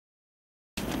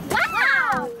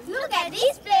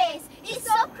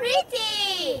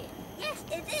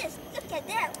it is. Look at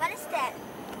that. What is that?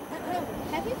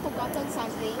 Have you forgotten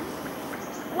something?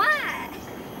 What?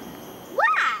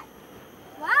 What?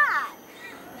 What?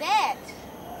 That.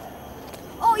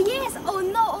 Oh yes. Oh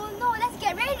no. Let's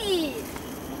get ready.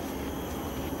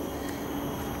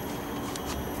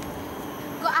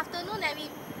 Good afternoon,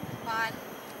 everyone.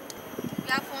 We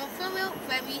are from Fernvale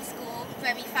Primary School,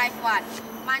 Primary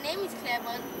 5-1. My name is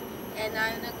Clement, and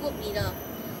I'm the group leader.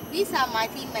 These are my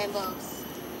team members.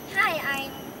 Hi,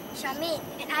 I'm Charmaine,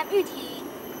 and I'm Yuting,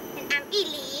 and I'm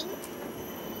Yiling.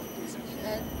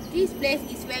 This place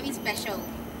is very special.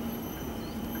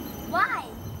 Why?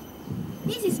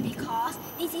 This is because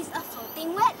this is a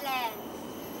floating wetland.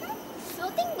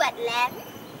 Floating wetland?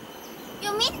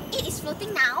 You mean it is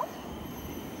floating now?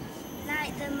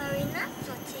 Like the marina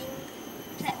floating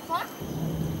platform?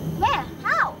 Where?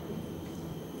 How?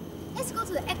 Let's go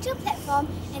to the actual platform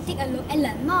and take a look and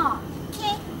learn more.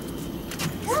 Okay.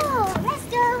 Go! Let's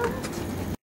go!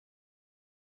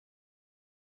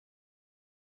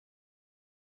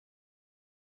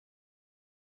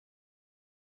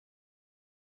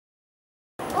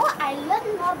 Oh, I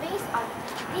learned more based on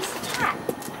this chart.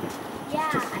 Yeah,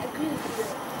 I agree with you.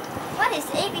 What is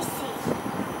ABC?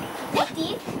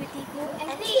 Active, critical,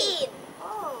 and clean.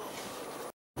 Oh.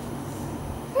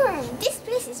 This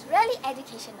place is really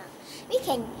educational. We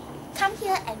can come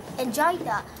here and enjoy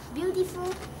the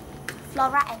beautiful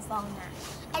flora and fauna.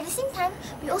 At the same time,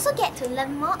 we also get to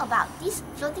learn more about this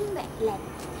floating wetland,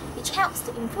 which helps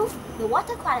to improve the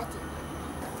water quality.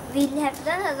 We have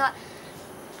learned a lot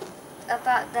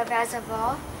about the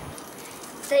reservoir.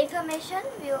 The information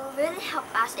will really help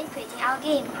us in creating our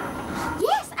game.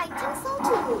 Yes, I think so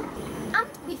too.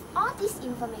 With all this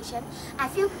information, I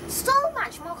feel so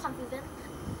much more confident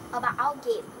about our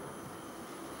game.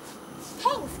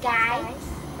 Thanks, guys.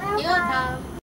 You're welcome.